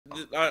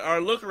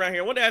our look around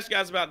here. I want to ask you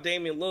guys about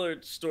Damian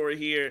Lillard's story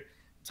here,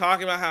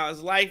 talking about how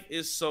his life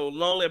is so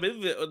lonely. I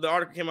believe the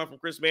article came out from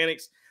Chris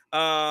Mannix.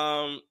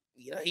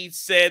 He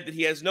said that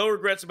he has no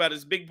regrets about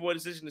his big boy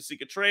decision to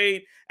seek a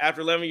trade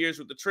after 11 years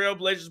with the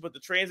Trailblazers, but the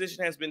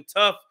transition has been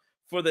tough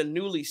for the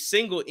newly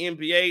single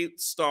NBA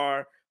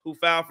star who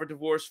filed for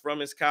divorce from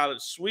his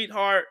college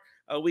sweetheart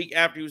a week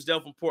after he was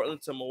dealt from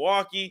Portland to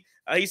Milwaukee.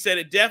 He said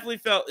it's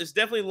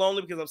definitely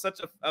lonely because I'm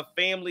such a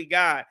family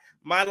guy.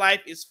 My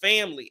life is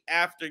family.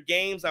 After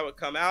games, I would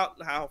come out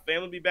and how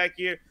family be back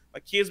here. My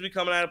kids be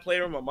coming out of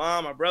playroom, my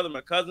mom, my brother,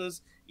 my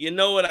cousins. You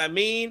know what I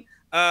mean?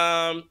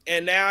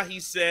 And now he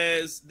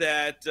says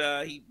that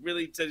he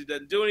really said he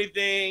doesn't do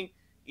anything.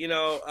 You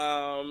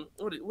know,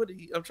 what did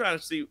he? I'm trying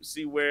to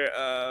see where.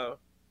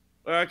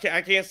 I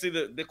can't see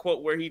the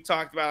quote where he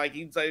talked about like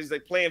he's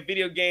like playing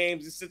video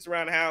games. He sits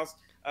around the house,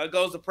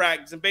 goes to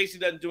practice, and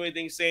basically doesn't do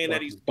anything, saying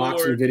that he's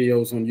boxing bored.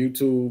 videos on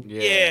YouTube.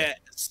 Yeah.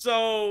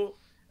 So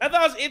I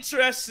thought it was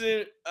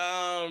interesting.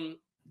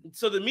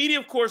 So the media,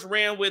 of course,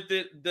 ran with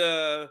it.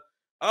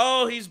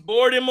 He's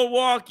bored in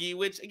Milwaukee,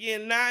 which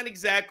again, not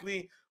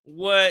exactly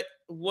what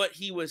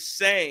he was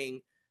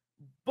saying,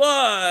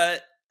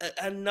 but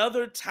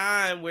another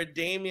time where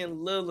Damian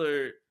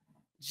Lillard,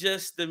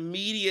 just the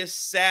media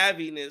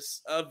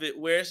savviness of it,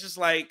 where it's just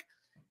like,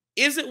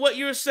 is it what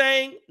you're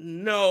saying?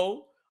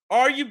 No.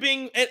 Are you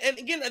being, and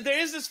again, there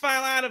is this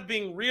fine line of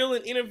being real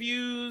in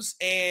interviews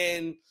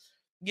and,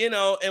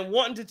 and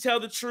wanting to tell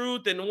the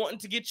truth and wanting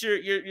to get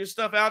your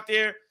stuff out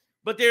there.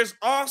 But there's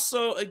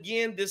also,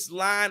 again, this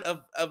line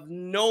of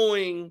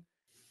knowing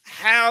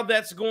how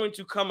that's going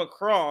to come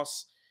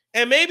across.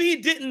 And maybe he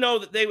didn't know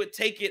that they would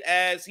take it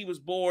as he was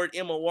bored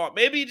in Milwaukee.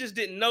 Maybe he just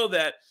didn't know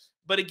that.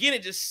 But again,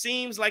 it just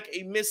seems like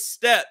a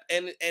misstep.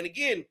 And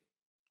again,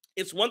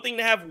 it's one thing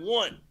to have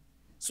one.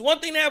 It's one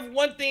thing to have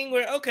one thing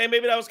where, okay,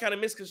 maybe that was kind of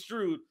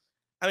misconstrued.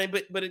 I mean,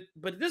 but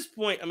at this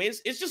point, I mean,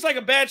 it's just like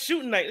a bad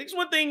shooting night. It's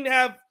one thing to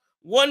have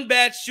one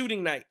bad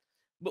shooting night.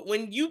 But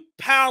when you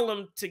pile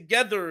them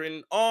together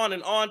and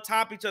on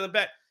top each other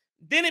back,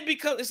 then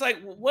it's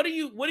like, what are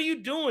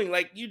you doing?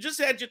 Like, you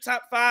just had your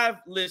top 5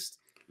 list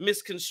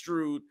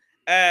misconstrued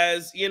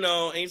as,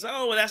 and he's like,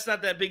 oh, well, that's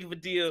not that big of a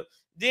deal.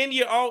 Then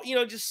you're all,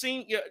 just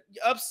seeing you're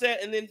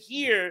upset. And then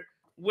here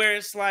where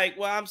it's like,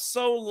 well, I'm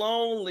so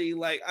lonely.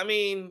 Like, I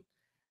mean,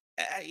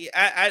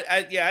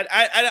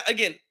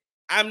 again,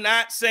 I'm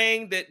not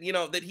saying that,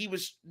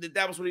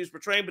 that was what he was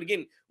portraying. But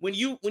again, when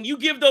you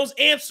give those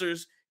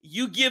answers,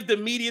 you give the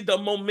media the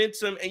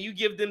momentum and you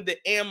give them the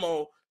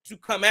ammo to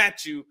come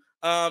at you.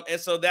 And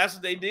so that's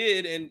what they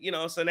did. And,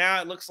 so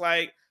now it looks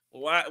like,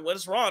 what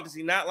is wrong? Does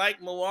he not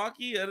like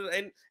Milwaukee?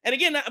 And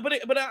again,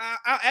 but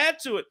I'll add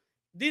to it.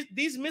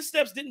 These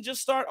missteps didn't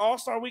just start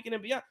All-Star Weekend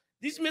and beyond.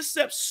 These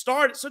missteps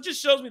started. So it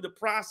just shows me the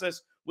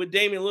process with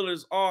Damian Lillard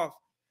is off,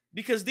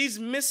 because these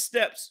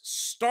missteps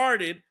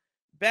started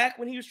back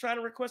when he was trying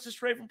to request his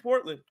trade from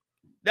Portland.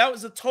 That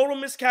was a total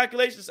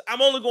miscalculation.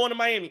 I'm only going to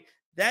Miami.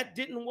 That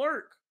didn't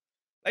work.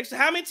 Like, so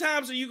how many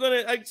times are you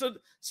gonna like?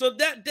 So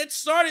that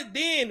started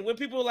then when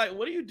people were like,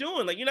 "What are you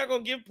doing? Like, you're not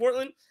gonna give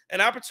Portland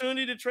an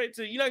opportunity to trade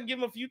to? You're not gonna give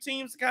them a few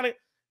teams to kind of?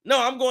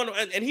 No, I'm going."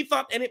 And he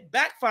thought, and it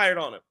backfired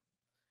on him.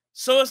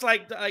 So it's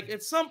like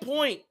at some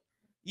point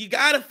you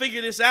got to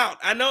figure this out.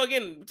 I know,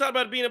 again, we talk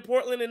about being in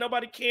Portland and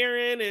nobody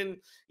caring, and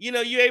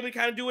you're able to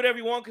kind of do whatever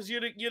you want because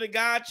you're the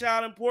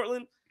godchild in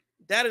Portland.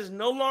 That is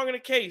no longer the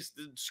case.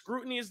 The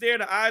scrutiny is there,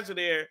 the eyes are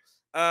there,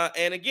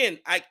 and again,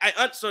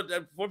 so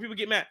before people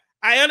get mad,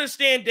 I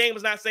understand Dame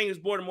was not saying he was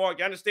bored in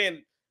Milwaukee. I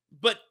understand,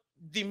 but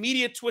the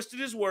media twisted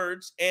his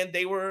words, and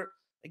they were,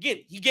 again,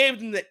 he gave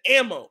them the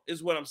ammo,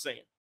 is what I'm saying.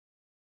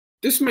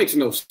 This makes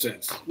no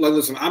sense. Like,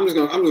 listen, I'm just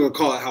gonna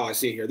call it how I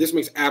see it here. This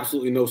makes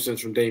absolutely no sense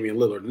from Damian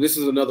Lillard, and this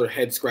is another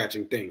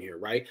head-scratching thing here,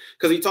 right?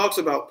 Because he talks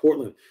about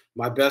Portland.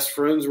 My best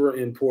friends were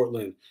in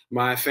Portland.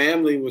 My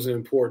family was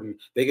in Portland.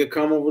 They could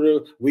come over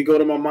to. We go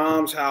to my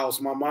mom's house.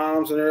 My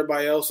mom's and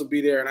everybody else would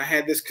be there, and I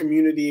had this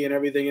community and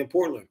everything in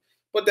Portland.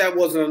 But that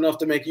wasn't enough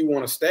to make you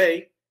want to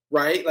stay,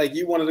 right? Like,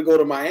 you wanted to go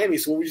to Miami,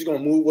 so we're just gonna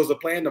move. Was the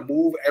plan to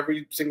move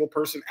every single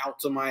person out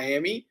to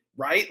Miami?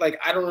 Right? Like,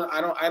 I don't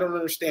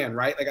understand,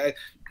 right? Like,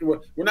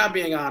 we're not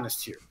being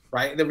honest here,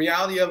 right? The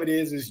reality of it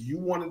is you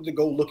wanted to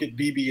go look at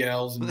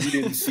BBLs and you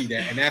didn't see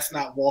that, and that's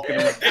not walking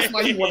around. That's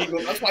why you want to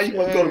go. That's why you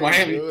want to go to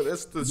Miami.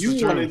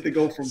 You wanted to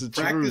go from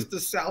practice to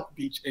South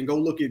Beach and go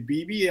look at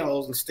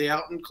BBLs and stay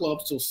out in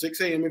clubs till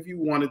 6 a.m. if you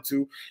wanted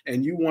to,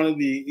 and you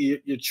wanted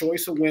your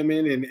choice of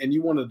women, and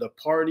you wanted to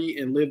party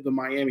and live the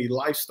Miami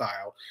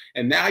lifestyle.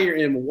 And now you're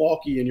in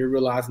Milwaukee and you're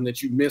realizing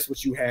that you missed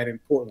what you had in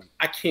Portland.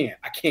 I can't.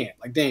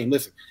 Like, Dame,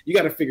 listen, you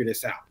got to figure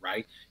this out,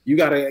 right? You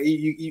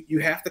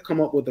have to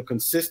come up with a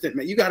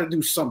consistent. You got to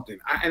do something.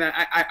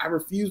 I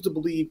refuse to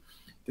believe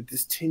that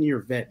this 10-year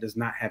vet does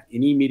not have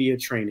any media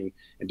training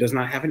and does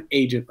not have an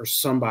agent or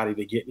somebody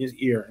to get in his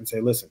ear and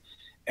say, listen,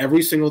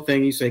 every single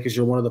thing you say, because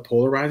you're one of the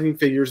polarizing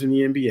figures in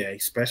the NBA,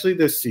 especially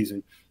this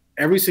season,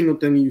 every single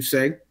thing you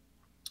say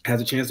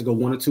has a chance to go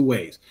one of two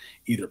ways,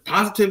 either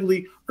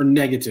positively or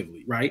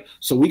negatively, right?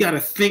 So we got to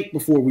think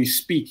before we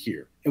speak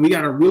here, And we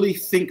got to really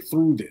think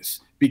through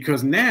this,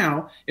 because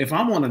now if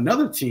I'm on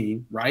another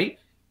team, right,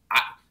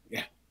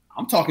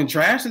 I'm talking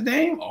trash to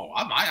Dame. Oh,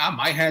 I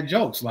might have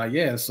jokes like,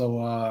 yeah,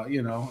 so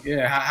you know,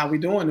 yeah, how we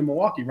doing in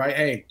Milwaukee, right?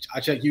 Hey, I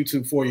check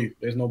YouTube for you.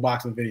 There's no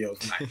boxing videos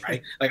tonight,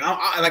 right? Like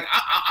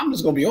I'm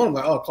just gonna be on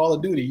like, oh, Call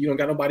of Duty, you don't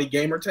got nobody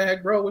gamer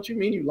tag, bro? What you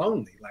mean you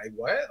lonely? Like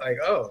what? Like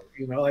oh,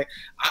 you know, like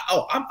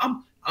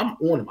I'm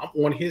on him. I'm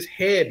on his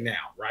head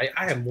now, right?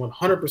 I am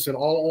 100%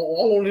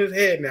 all on his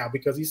head now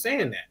because he's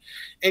saying that,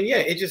 and yeah,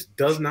 it just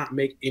does not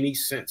make any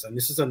sense. And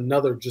this is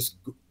another just.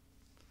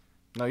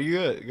 No, you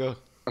good. Go.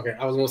 Okay,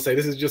 I was going to say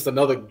this is just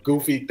another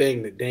goofy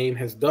thing that Dame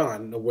has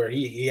done where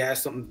he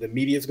has something the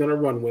media is going to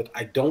run with.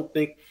 I don't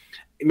think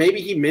maybe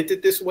he meant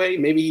it this way.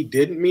 Maybe he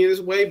didn't mean it this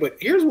way. But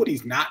here's what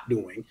he's not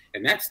doing,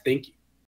 and that's thinking.